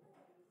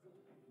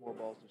more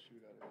balls to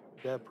shoot at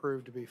it. That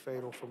proved to be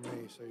fatal for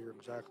me, so you're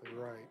exactly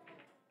right.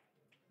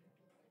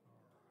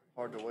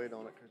 Hard to wait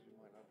on it because you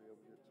might not be able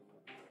to get to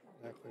it.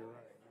 Exactly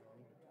right.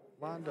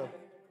 Lined up.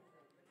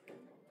 I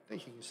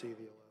think you can see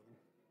the 11.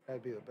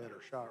 That'd be a better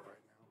shot right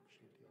now.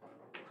 Shoot the 11.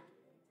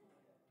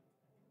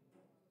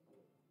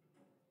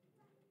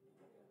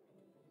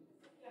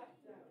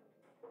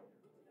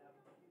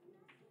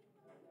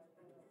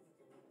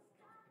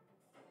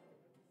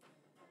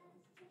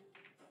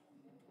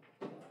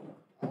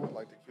 I would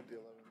like to keep the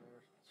 11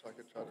 there so I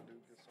could try to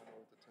get somewhere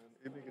with the 10.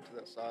 Even if you get to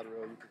that side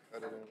rail, you could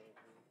cut it in.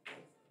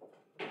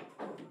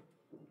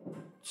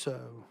 So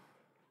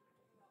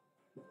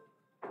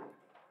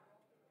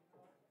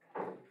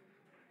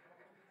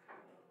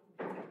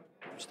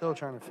I'm still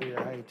trying to figure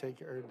out how you take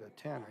care of the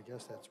 10. I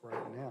guess that's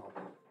right now.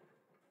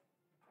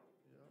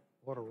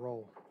 What a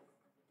roll.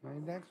 I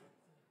mean, next,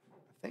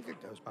 I think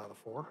it goes by the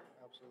 4.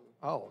 Absolutely.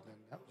 Oh, then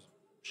that was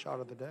shot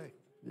of the day.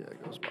 Yeah,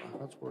 it goes by.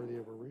 That's worthy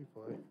of a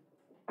replay.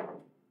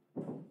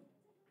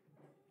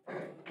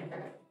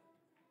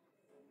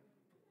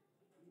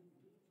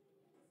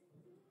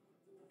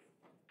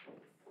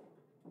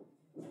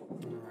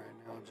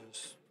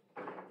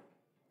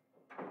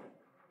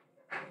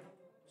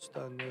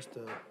 done this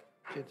to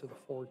get to the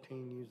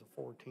 14, use the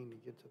 14 to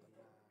get to the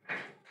 9.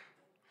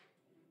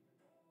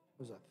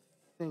 Because I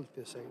think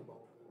this 8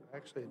 ball goes.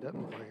 Actually, it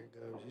doesn't look like it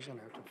goes. He's going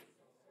to have to.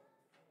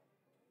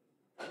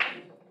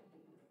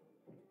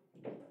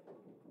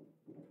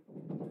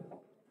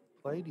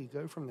 Play, do you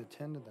go from the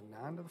 10 to the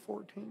 9 to the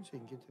 14 so you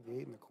can get to the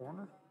 8 in the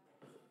corner?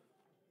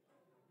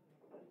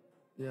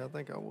 Yeah, I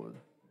think I would.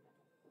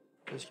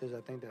 Just because I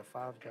think that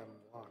 5's got him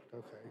locked.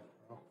 Okay.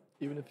 Well,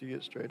 Even if you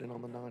get straight in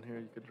on the 9 here,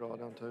 you could draw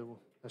down table.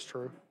 that's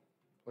true.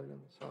 Play down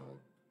the side.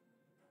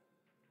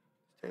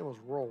 These tables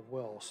roll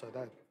well, so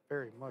that's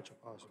very much a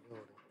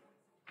possibility.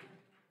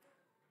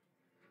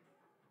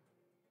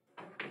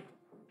 All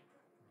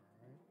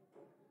right.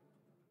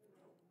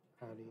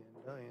 How do you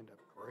end up? You end up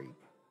great.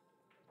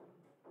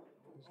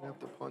 He's going to have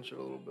to punch it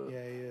a little bit.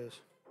 Yeah, he is. Is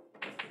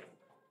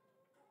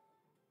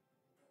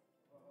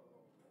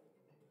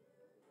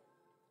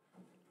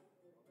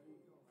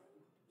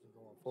he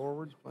going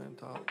forward? He's playing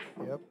top.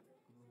 Yep.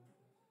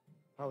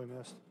 Oh, he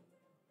missed.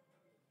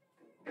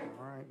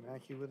 All right,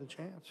 Mackie with a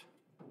chance.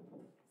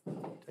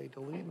 Take the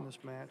lead in this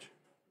match.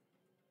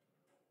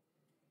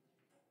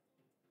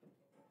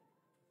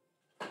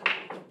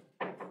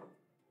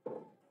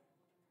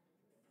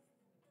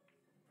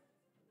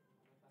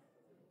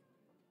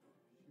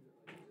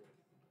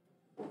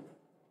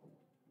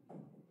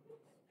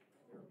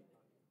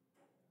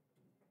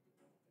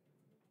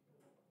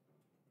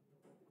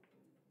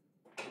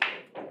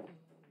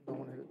 Don't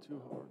want to hit it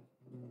too hard.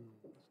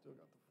 Still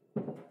got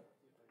the 4.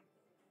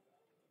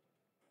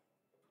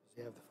 Does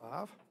he have the 5?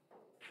 Looks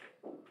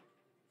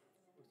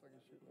like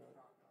he's shooting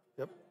out.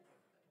 Yep.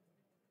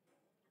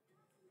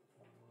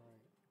 All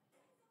right.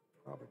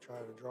 Probably try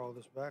to draw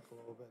this back a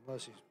little bit,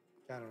 unless he's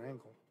got an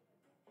ankle.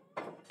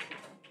 All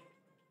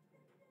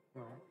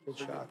right, good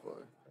It's a shot. play.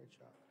 Great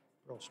shot.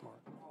 Real smart.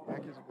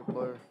 Mackie's a good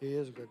player. He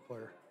is a good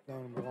player.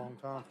 Known him a long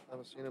time.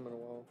 Haven't seen him in a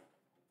while.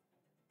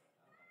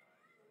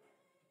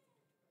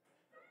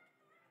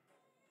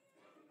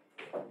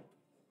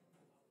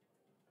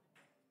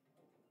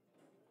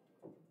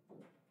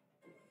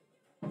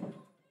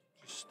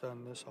 Just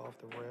stun this off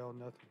the rail.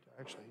 Nothing.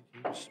 Actually, he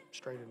was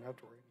straight enough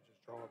to where he could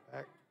just draw it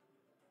back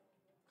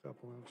a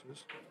couple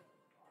inches.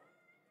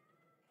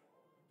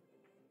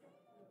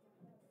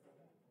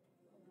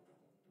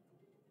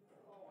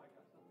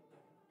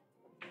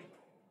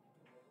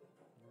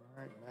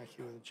 All right,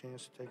 Mackie with a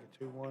chance to take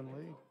a 2-1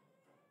 lead.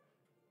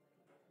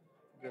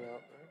 Get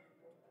out there.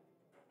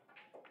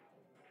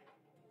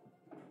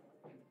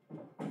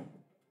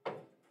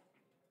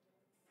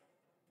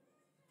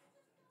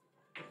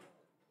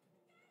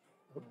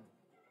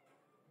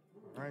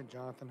 All right,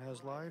 Jonathan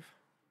has life.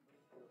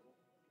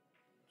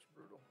 It's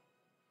brutal.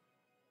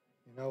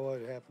 You know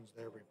what? It happens to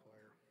every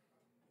player.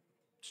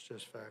 It's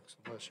just facts,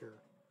 unless you're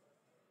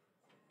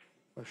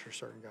a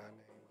certain guy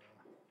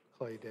named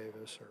Clay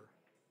Davis or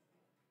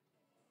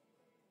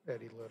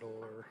Eddie Little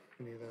or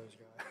any of those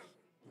guys.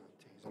 Not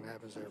teasing. It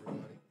happens to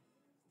everybody.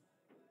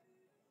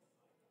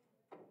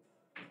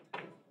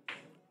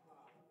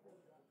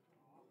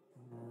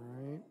 All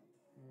right,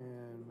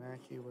 and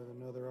Mackie with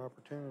another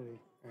opportunity,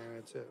 and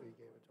that's it. We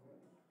gave it to him.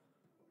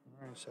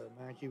 All right, so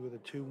Mackie with a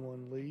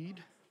 2-1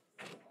 lead.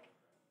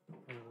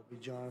 It will be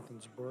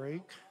Jonathan's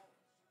break.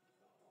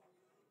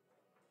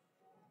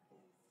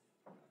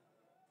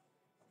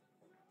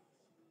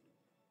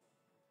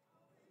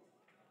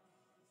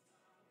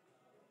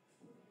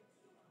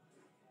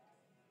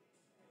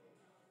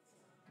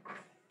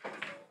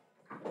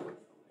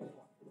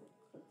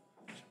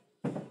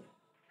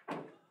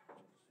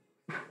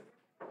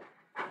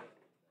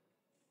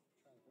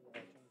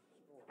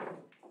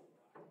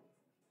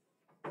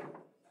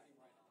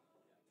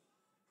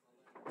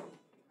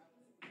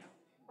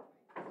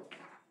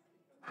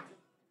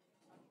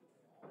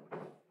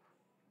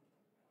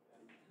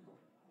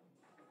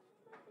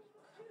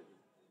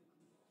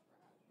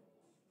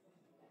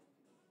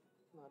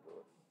 Not do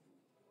it.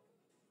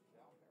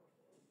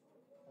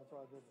 That's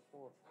what I did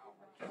before.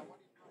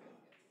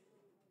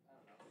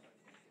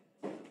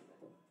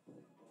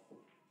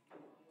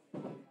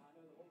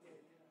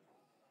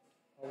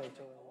 I'll wait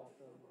till I walk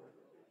over here.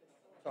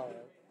 It's all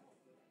right.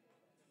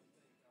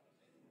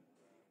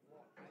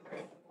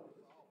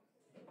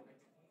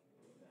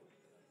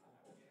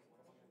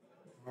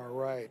 All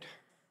right.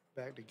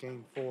 Back to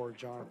game 4.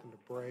 Jonathan to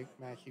break.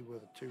 Mackie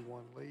with a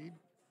 2-1 lead.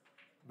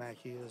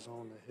 Mackie is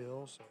on the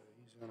hill, so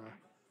he's going to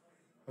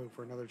hope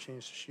for another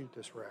chance to shoot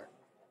this rack.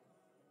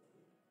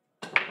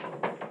 All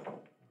right,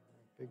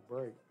 big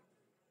break.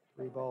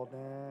 3 ball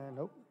down.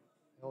 Nope.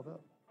 Held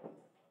up.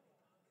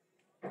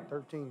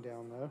 13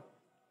 down, though.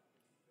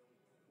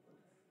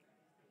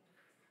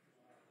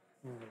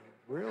 And a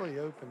really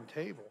open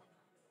table.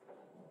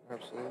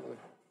 Absolutely.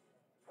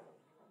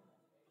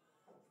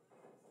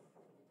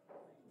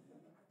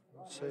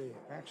 Let's see.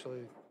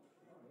 Actually,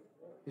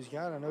 he's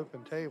got an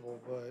open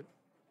table, but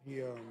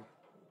he,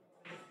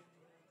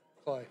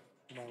 Clay,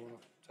 you might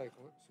want to take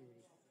a look, see what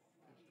he's.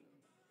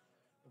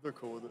 If they're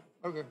cool with it.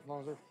 Okay, as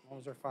long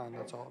as they're fine,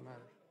 that's all that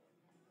matters.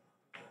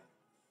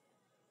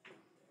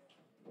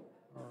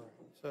 All right.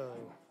 So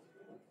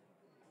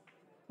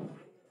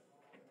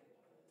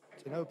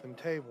it's an open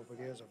table, but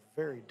he has a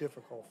very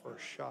difficult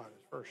first shot.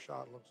 His first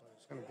shot looks like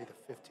it's going to be the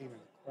 15 in the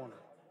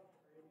corner.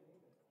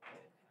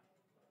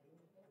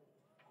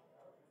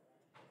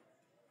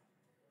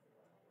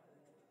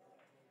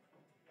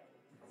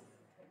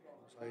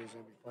 Looks like he's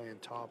going to be playing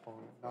top on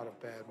it. Not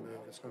a bad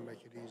move. It's going to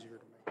make it easier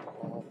to make the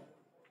ball.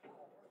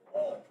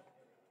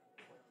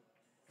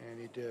 And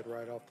he did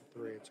right off the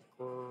three. It's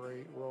a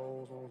great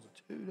roll. As long as the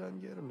two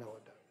doesn't get him, no,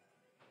 it doesn't.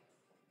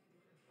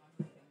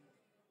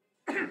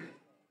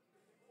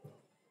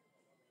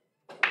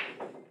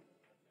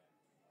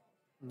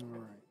 All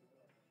right.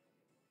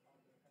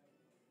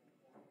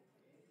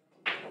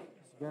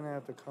 He's going to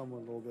have to come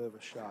with a little bit of a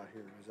shot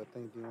here because I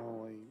think the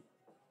only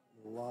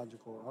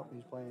logical. Oh,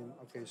 he's playing.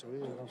 Okay, so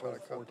he's going to play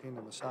 14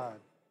 on the side.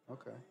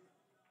 Okay.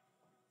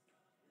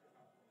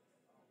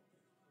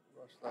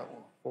 Rush that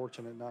one.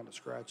 Fortunate not to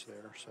scratch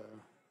there, so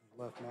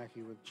left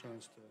Mackie with a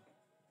chance to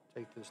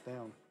take this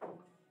down.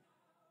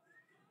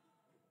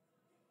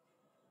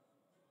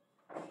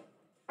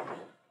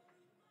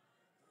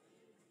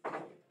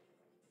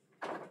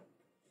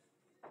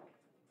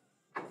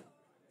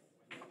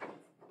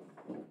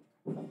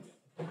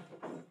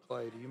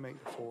 Clay, do you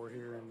make the 4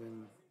 here and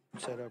then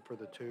set up for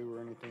the 2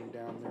 or anything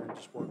down there and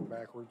just work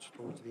backwards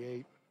towards the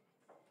 8?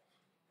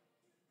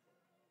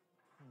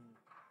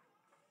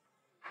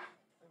 I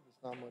think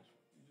it's not much.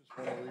 You just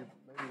want to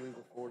maybe leave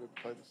the 4 to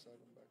play the 7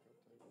 back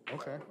up table.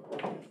 Okay.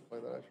 Play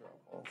that extra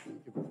out ball.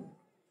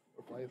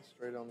 Or play it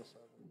straight on the 7.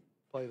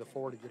 Play the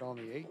 4 to get on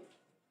the 8?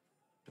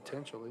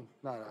 Potentially.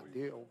 Not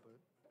ideal,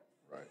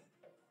 but. Right.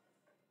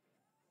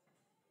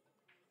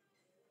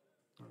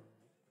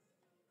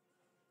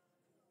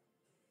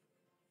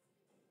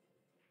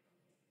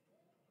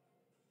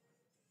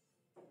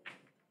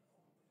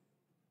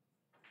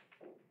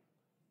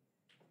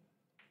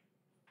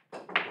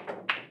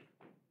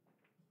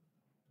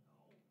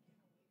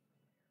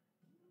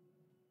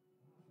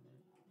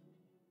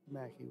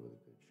 Mackie with a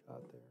good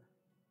shot there.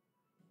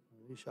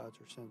 These shots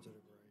are sensitive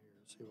right here.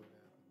 Let's see what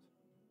happens.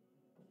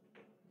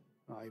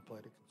 Oh, he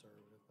played it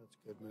conservative. That's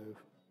a good move.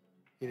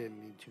 He didn't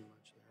need too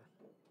much there.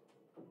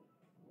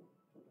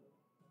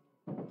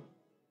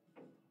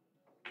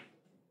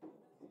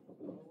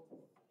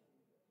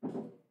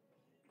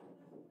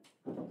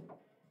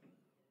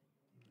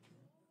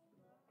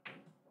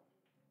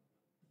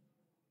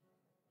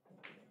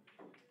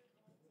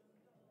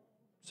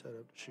 Set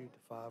up to shoot the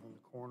 5 in the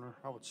corner.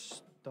 I would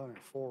stun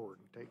it forward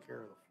and take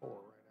care of the 4 right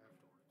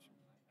afterwards.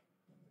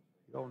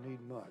 You don't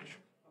need much.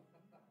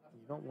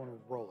 You don't want to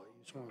roll it.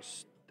 You just want to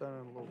stun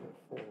it a little bit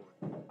forward.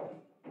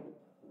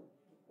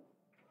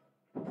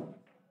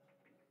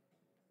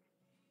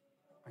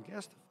 I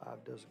guess the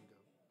 5 doesn't go.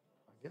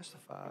 I guess the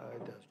 5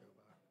 does go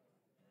by.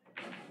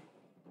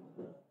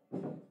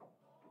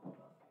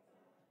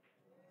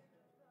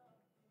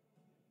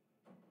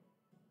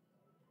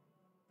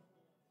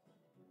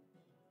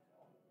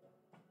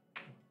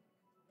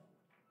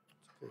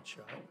 Good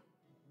shot.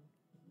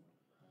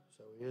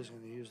 So he is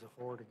going to use the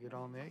 4 to get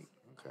on the 8.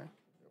 Okay.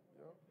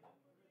 Yep.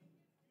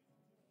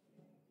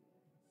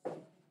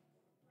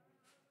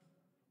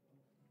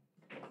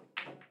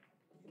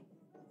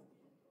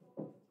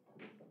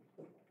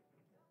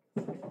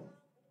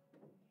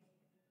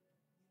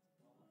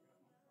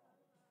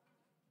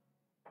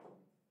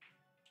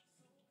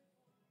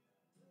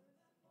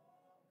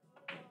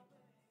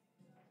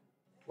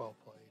 Well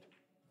played.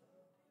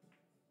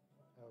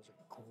 That was a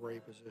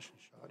great position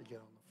shot to get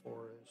on the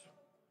 4 is.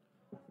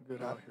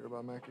 Good out here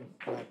by Mackie.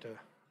 Not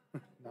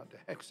to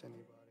hex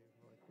anybody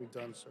like we've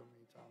done so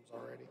many times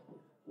already.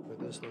 But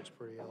this looks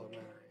pretty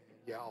elementary.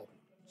 Yeah, I'll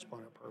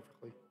spun it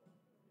perfectly.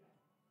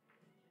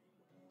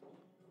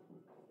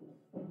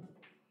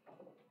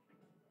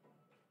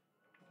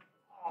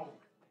 All right,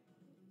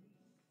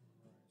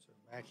 so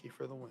Mackie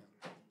for the win.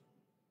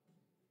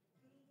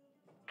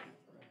 And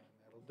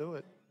that'll do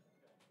it.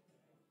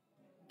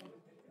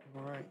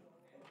 All right.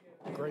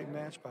 Great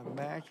match by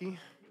Mackie.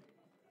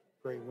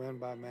 Great win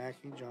by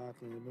Mackie.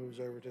 Jonathan moves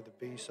over to the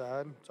B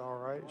side. It's all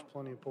right. There's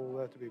plenty of pool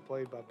left to be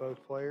played by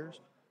both players.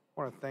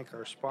 I want to thank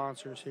our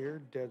sponsors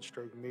here,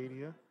 Deadstroke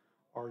Media,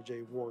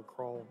 RJ Ward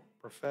Crawl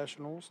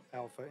Professionals,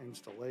 Alpha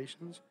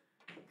Installations,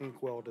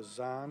 Inkwell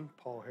Design,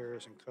 Paul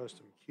Harrison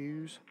Custom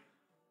Cues,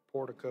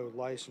 Portico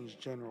Licensed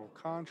General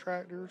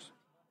Contractors,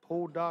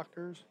 Pool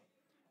Doctors,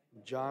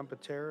 John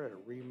Patera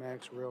at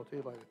Remax Realty.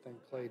 I'd like to thank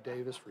Clay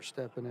Davis for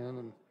stepping in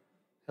and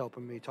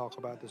helping me talk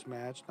about this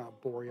match, not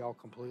bore y'all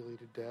completely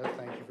to death.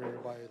 Thank you for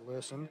everybody that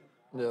listened.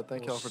 Yeah,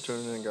 thank y'all for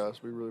tuning in,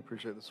 guys. We really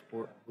appreciate the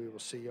support. We will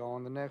see y'all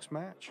on the next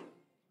match.